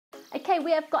Okay,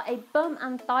 we have got a bum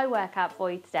and thigh workout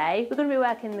for you today. We're going to be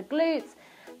working the glutes,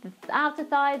 the outer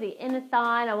thigh, the inner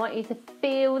thigh, and I want you to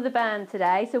feel the burn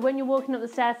today. So when you're walking up the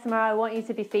stairs tomorrow, I want you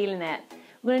to be feeling it.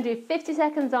 We're going to do 50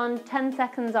 seconds on, 10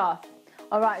 seconds off.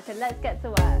 All right, so let's get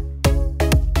to work.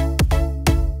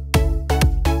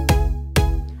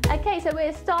 Okay, so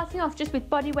we're starting off just with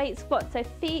body weight squats. So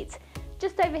feet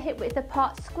just over hip width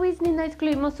apart, squeezing in those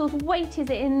glute muscles, weight is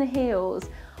in the heels.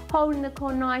 Holding the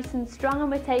core nice and strong,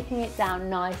 and we're taking it down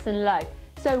nice and low.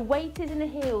 So weight is in the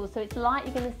heels, so it's like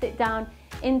you're going to sit down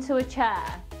into a chair.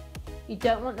 You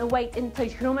don't want the weight in the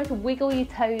toes. You can almost wiggle your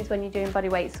toes when you're doing body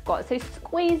weight squats. So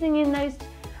squeezing in those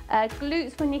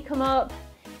glutes when you come up.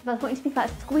 If I want you to think about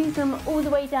squeeze them all the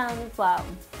way down as well.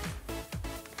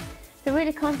 So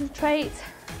really concentrate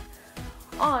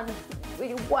on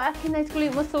really working those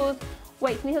glute muscles.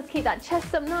 Weight in the heels, keep that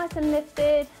chest up nice and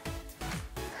lifted.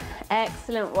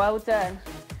 Excellent, well done.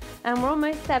 And we're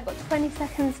almost there, we've got 20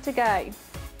 seconds to go.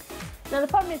 Now the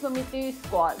problem is when we do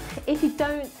squats, if you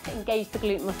don't engage the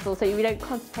glute muscle, so you don't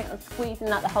concentrate on squeezing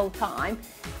that the whole time,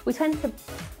 we tend to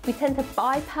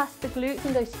bypass the glutes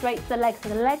and go straight to the legs, so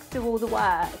the legs do all the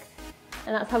work.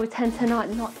 And that's how we tend to not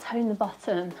tone the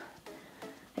bottom.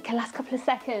 Okay, last couple of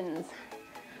seconds.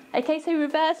 Okay, so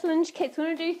reverse lunge kicks. We're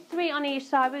going to do 3 on each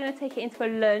side. We're going to take it into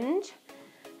a lunge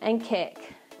and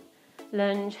kick.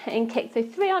 Lunge and kick. So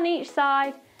 3 on each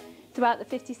side throughout the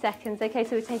 50 seconds. Okay,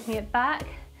 so we're taking it back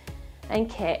and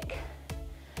kick.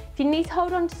 If you need to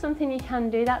hold on to something, you can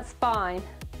do, that's fine.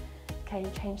 Okay,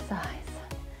 and change size.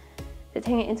 So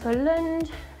taking it into a lunge.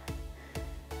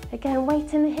 Again,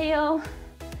 weight in the heel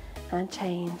and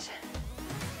change.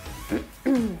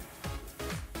 So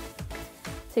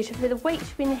you should feel the weight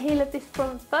should be in the heel of this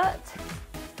front foot.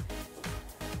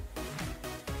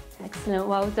 Excellent,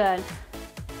 well done.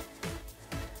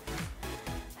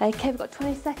 Okay, we've got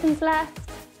 20 seconds left.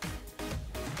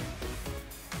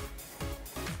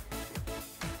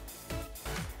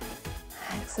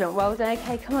 Excellent, well done.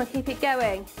 Okay, come on, keep it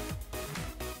going.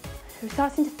 We're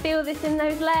starting to feel this in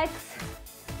those legs.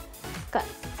 Got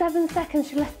 7 seconds,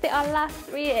 should let's fit our last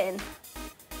 3 in.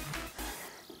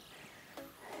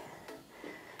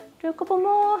 Do a couple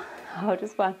more. Oh,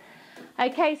 just one.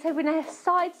 Okay, so we're going to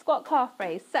side squat calf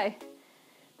raise. So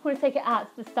we're going to take it out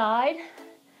to the side.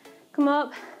 Come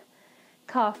up,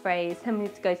 calf raise, and we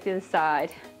need to go to the other side.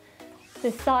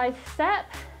 So side step,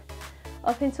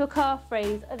 up into a calf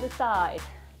raise, other side.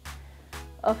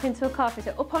 Up into a calf raise,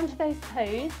 so up onto those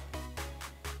toes.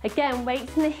 Again,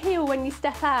 weights in the heel when you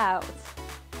step out.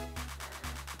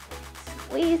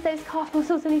 Squeeze those calf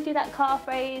muscles when you do that calf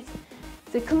raise.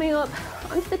 So coming up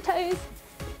onto the toes,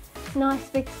 nice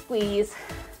big squeeze.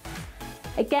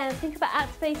 Again, think about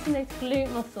activating those glute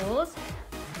muscles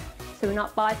so we're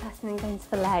not bypassing and going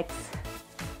to the legs.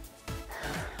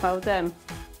 Well done.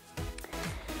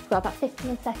 We've got about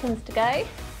 15 seconds to go.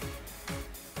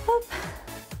 Up.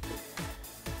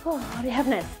 Oh, what do you have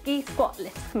next? Ski squat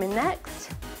lifts coming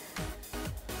next.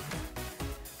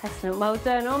 Excellent, well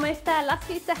done. Almost there, last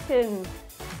few seconds.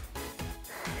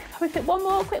 Probably fit one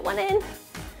more, quick one in.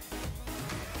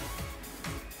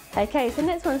 Okay, so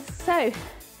next one, so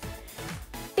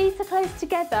feet are close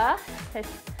together, so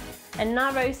a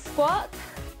narrow squat,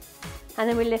 and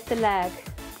then we lift the leg.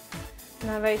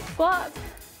 Narrow squat,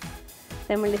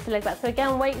 then we lift the leg back. So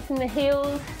again, weights in the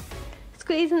heels,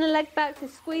 squeezing the leg back, so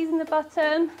squeezing the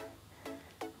bottom,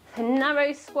 a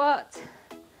narrow squat.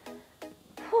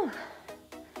 Whew.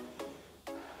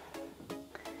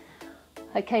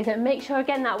 Okay, so make sure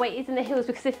again that weight is in the heels,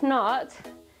 because if not,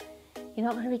 you're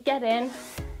not going to be getting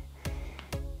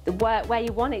the work where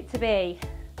you want it to be.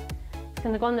 It's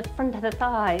going to go on the front of the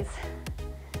thighs.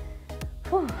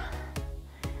 Whew.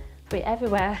 It'll be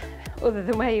everywhere other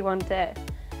than where you want it.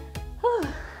 Whew.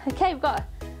 Okay, we've got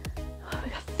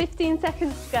 15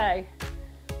 seconds to go.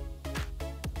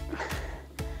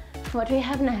 What do we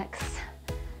have next?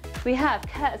 We have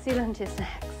curtsy lunges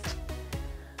next.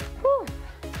 Whew.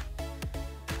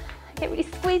 Okay, really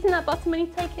squeezing that bottom when you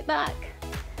take it back.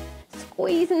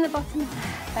 Squeezing the bottom.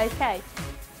 Okay.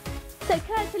 So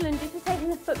curtsy lunges, we're taking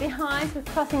the foot behind, we're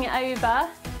crossing it over, and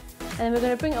then we're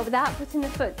going to bring it up without putting the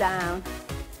foot down.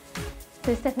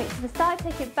 So stepping it to the side,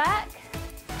 take it back,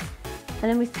 and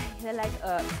then we're taking the leg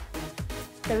up.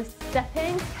 So we're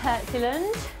stepping, curtsy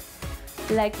lunge,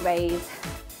 leg raise.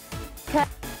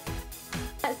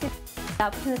 Curtsy,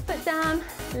 without putting the foot down,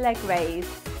 leg raise.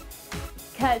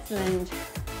 Curtsy lunge,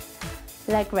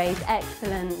 leg raise,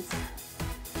 excellent.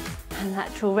 And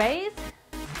lateral raise.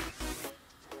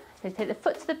 So take the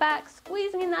foot to the back,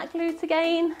 squeezing in that glute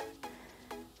again.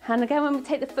 And again, when we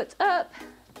take the foot up,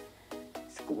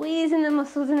 squeezing the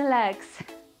muscles in the legs.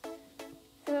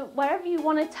 So wherever you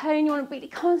want to tone, you want to really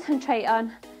concentrate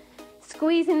on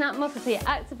squeezing that muscle so you're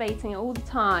activating it all the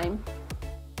time.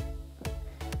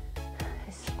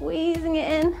 Squeezing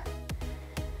it in.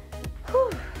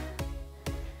 Whew.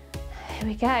 Here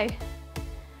we go.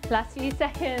 Last few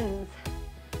seconds.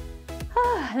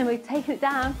 And then we've taken it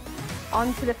down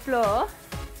onto the floor.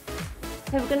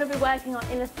 So we're going to be working on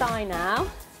inner thigh now.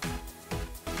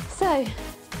 So,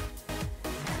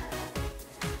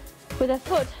 with our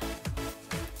foot,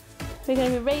 we're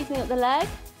going to be raising up the leg.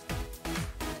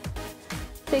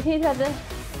 So you can either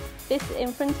have this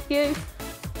in front of you,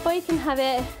 or you can have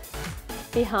it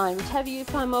behind, whichever you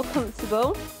find more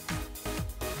comfortable.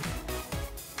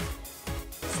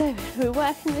 So we're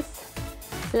working this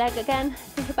leg again.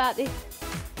 Think about this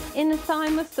inner thigh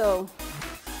muscle.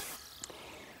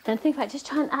 And think about just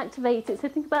trying to activate it. So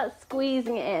think about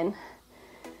squeezing it in.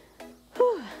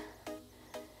 Whew.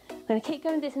 I'm going to keep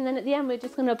going with this, and then at the end we're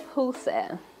just going to pulse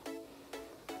it.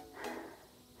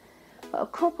 Got a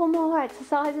couple more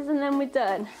exercises and then we're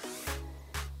done.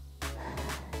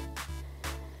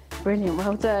 Brilliant,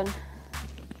 well done.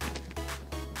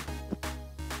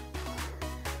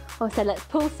 So let's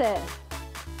pulse it.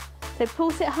 So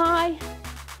pulse it high,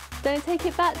 don't take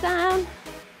it back down.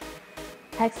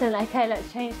 Excellent, okay,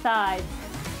 let's change sides.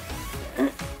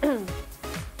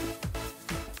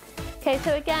 Okay,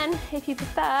 so again, if you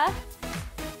prefer,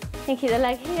 you can keep the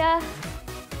leg here.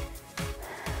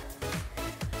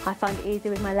 I find it easy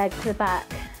with my leg to the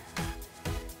back.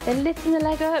 Then lifting the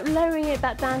leg up, lowering it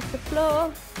back down to the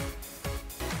floor.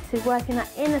 So working that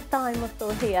inner thigh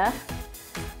muscle here.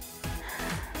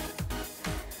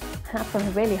 That's a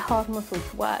really hard muscle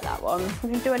to work, that one.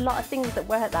 We can do a lot of things that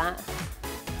work that.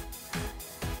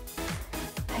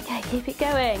 Okay, keep it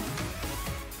going.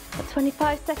 Got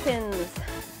 25 seconds.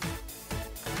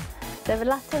 So the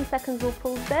last 10 seconds we'll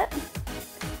pulse it.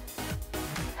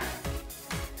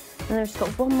 And then we've just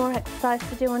got one more exercise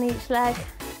to do on each leg.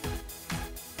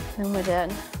 And then we're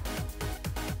done.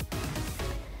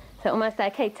 So almost there.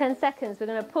 Okay, 10 seconds, we're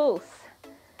gonna pulse.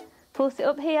 Pulse it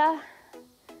up here.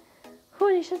 Oh,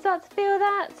 you should start to feel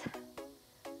that.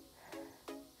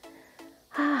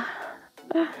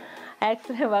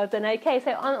 Excellent, well done. Okay,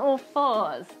 so on all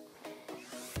fours,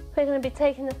 we're going to be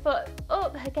taking the foot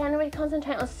up again, really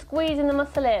concentrate on squeezing the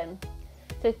muscle in.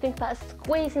 So think about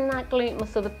squeezing that glute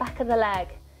muscle, the back of the leg.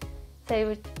 So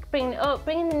we're bringing it up,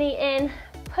 bringing the knee in,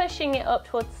 pushing it up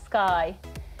towards the sky.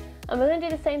 And we're going to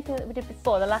do the same thing that we did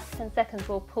before. The last 10 seconds,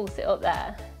 we'll pulse it up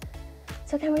there.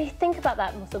 So again, really think about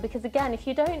that muscle, because again, if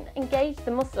you don't engage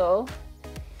the muscle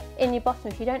in your bottom,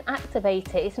 if you don't activate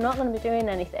it, it's not going to be doing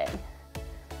anything.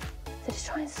 So just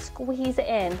try and squeeze it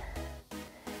in.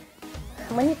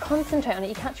 And when you concentrate on it,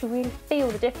 you can actually really feel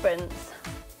the difference.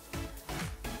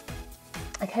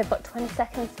 Okay, I've got 20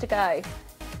 seconds to go.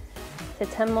 So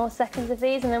 10 more seconds of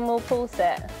these and then we'll pulse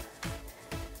it.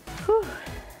 Whew.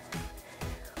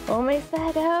 Almost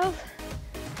there, girls.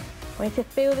 Wait to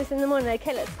feel this in the morning.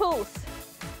 Okay, let's pulse.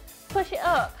 Push it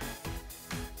up.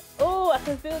 Oh, I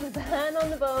can feel the burn on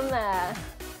the bum there.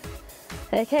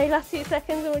 Okay, last few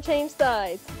seconds and we'll change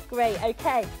sides. Great,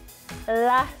 okay.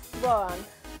 Last one.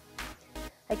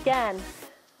 Again,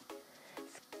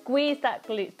 squeeze that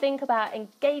glute. Think about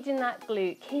engaging that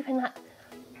glute, keeping that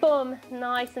bum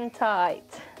nice and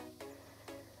tight.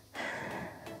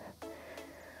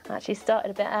 I actually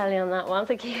started a bit early on that one,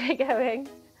 so keep it going.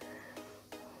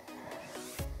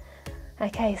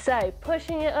 Okay, so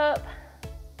pushing it up.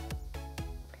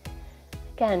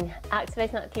 Again,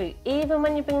 activating that glute. Even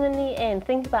when you bring the knee in,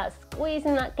 think about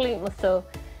squeezing that glute muscle,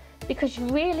 because you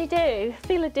really do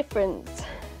feel a difference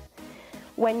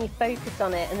when you focus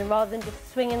on it, and then rather than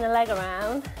just swinging the leg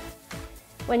around,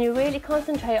 when you really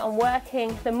concentrate on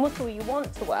working the muscle you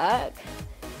want to work,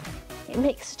 it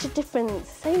makes such a difference.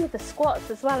 Same with the squats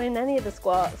as well, in any of the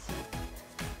squats.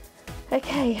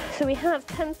 Okay, so we have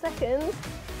 10 seconds.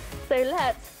 So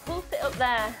let's pulse it up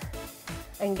there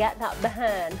and get that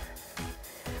burn.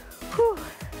 Whew.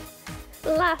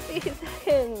 Last few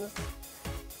seconds.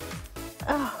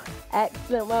 Oh,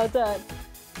 excellent, well done.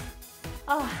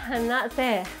 Oh, and that's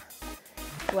it.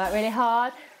 Work really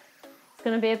hard. It's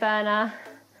gonna be a burner.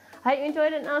 I hope you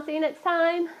enjoyed it and I'll see you next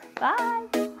time.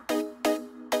 Bye.